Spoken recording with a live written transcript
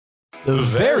The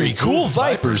Very Cool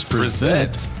Vipers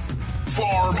present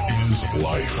Pharm Is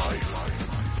Life.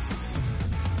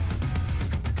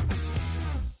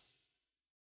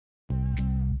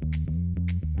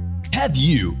 Have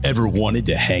you ever wanted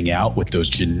to hang out with those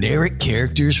generic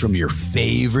characters from your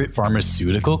favorite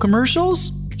pharmaceutical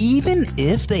commercials? Even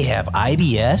if they have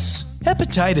IBS,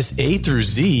 hepatitis A through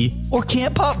Z, or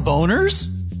can't pop boners?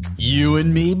 You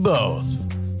and me both.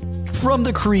 From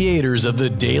the creators of the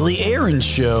Daily Errand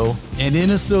Show and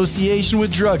in association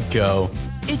with Drug Co.,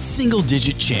 it's Single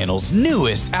Digit Channel's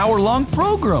newest hour-long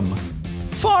program,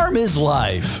 Pharm Is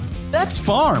Life. That's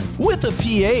Pharm with a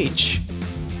PH.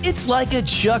 It's like a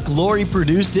Chuck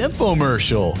Lorre-produced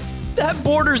infomercial that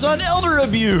borders on elder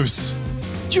abuse.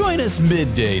 Join us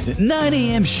middays at 9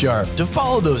 a.m. sharp to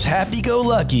follow those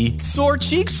happy-go-lucky, sore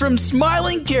cheeks from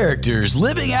smiling characters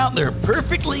living out their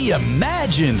perfectly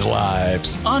imagined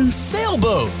lives on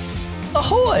sailboats,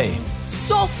 ahoy,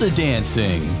 salsa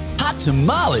dancing, hot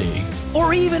tamale,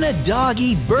 or even a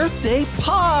doggy birthday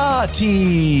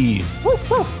party. Woof,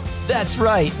 woof. That's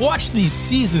right, watch these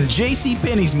seasoned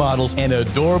JCPenney's models and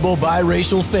adorable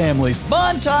biracial families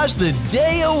montage the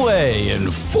day away in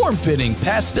form-fitting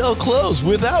pastel clothes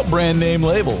without brand name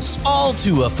labels, all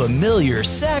to a familiar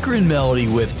saccharine melody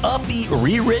with upbeat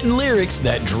rewritten lyrics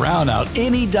that drown out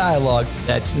any dialogue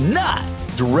that's not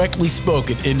directly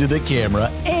spoken into the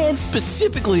camera and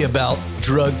specifically about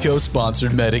Drug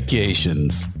Co-sponsored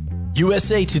medications.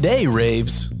 USA Today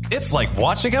raves, "It's like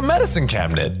watching a medicine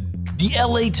cabinet." The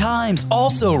LA Times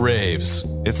also raves,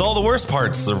 "It's all the worst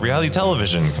parts of reality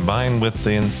television combined with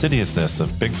the insidiousness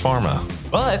of Big Pharma,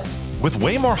 but with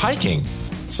way more hiking.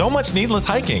 So much needless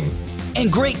hiking."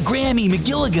 And Great Grammy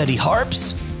McGillicuddy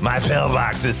harps, "My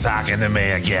pillbox is talking to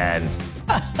me again."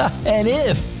 and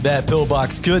if that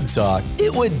pillbox could talk,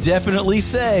 it would definitely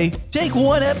say, take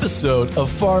one episode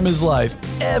of Pharm Is Life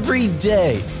every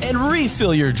day and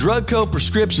refill your Drug Co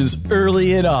prescriptions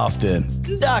early and often.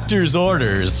 Doctor's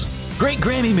orders. Great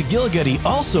Grammy McGillicuddy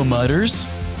also mutters,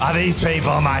 "Are these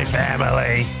people my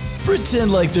family?"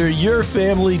 Pretend like they're your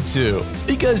family too,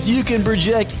 because you can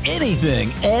project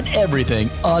anything and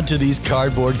everything onto these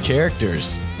cardboard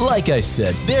characters. Like I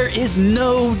said, there is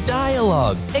no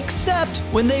dialogue, except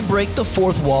when they break the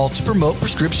fourth wall to promote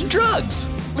prescription drugs.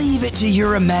 Leave it to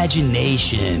your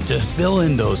imagination to fill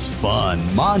in those fun,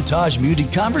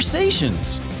 montage-muted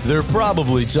conversations. They're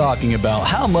probably talking about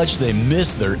how much they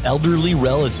miss their elderly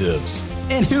relatives.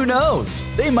 And who knows,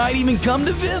 they might even come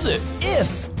to visit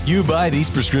if you buy these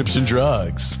prescription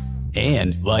drugs.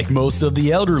 And like most of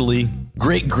the elderly,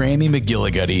 Great Grammy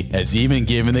McGillicuddy has even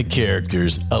given the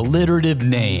characters alliterative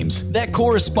names that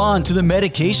correspond to the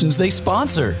medications they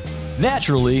sponsor.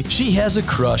 Naturally, she has a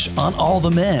crush on all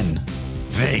the men.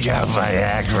 "Vigo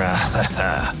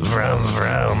Viagra, vroom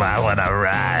vroom, I wanna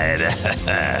ride."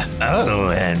 "Oh,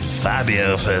 and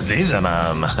Fabio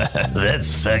Fazizamum, let's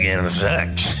fucking fuck."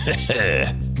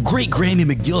 Great Grammy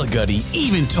McGillicuddy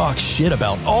even talks shit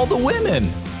about all the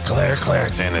women. "Claire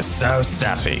Clairton is so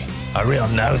stuffy, a real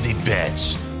nosy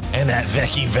bitch. And that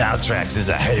Vicky Valtrex is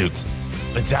a hoot,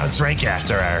 but don't drink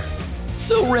after her."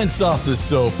 So rinse off the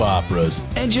soap operas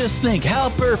and just think how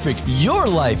perfect your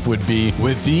life would be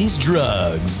with these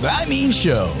drugs. I mean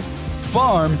show.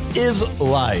 Pharm Is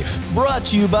Life, brought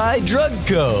to you by Drug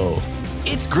Co.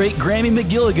 It's Great Grammy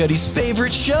McGillicuddy's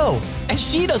favorite show, and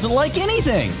she doesn't like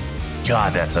anything.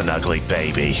 God, that's an ugly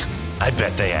baby. I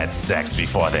bet they had sex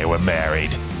before they were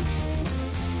married.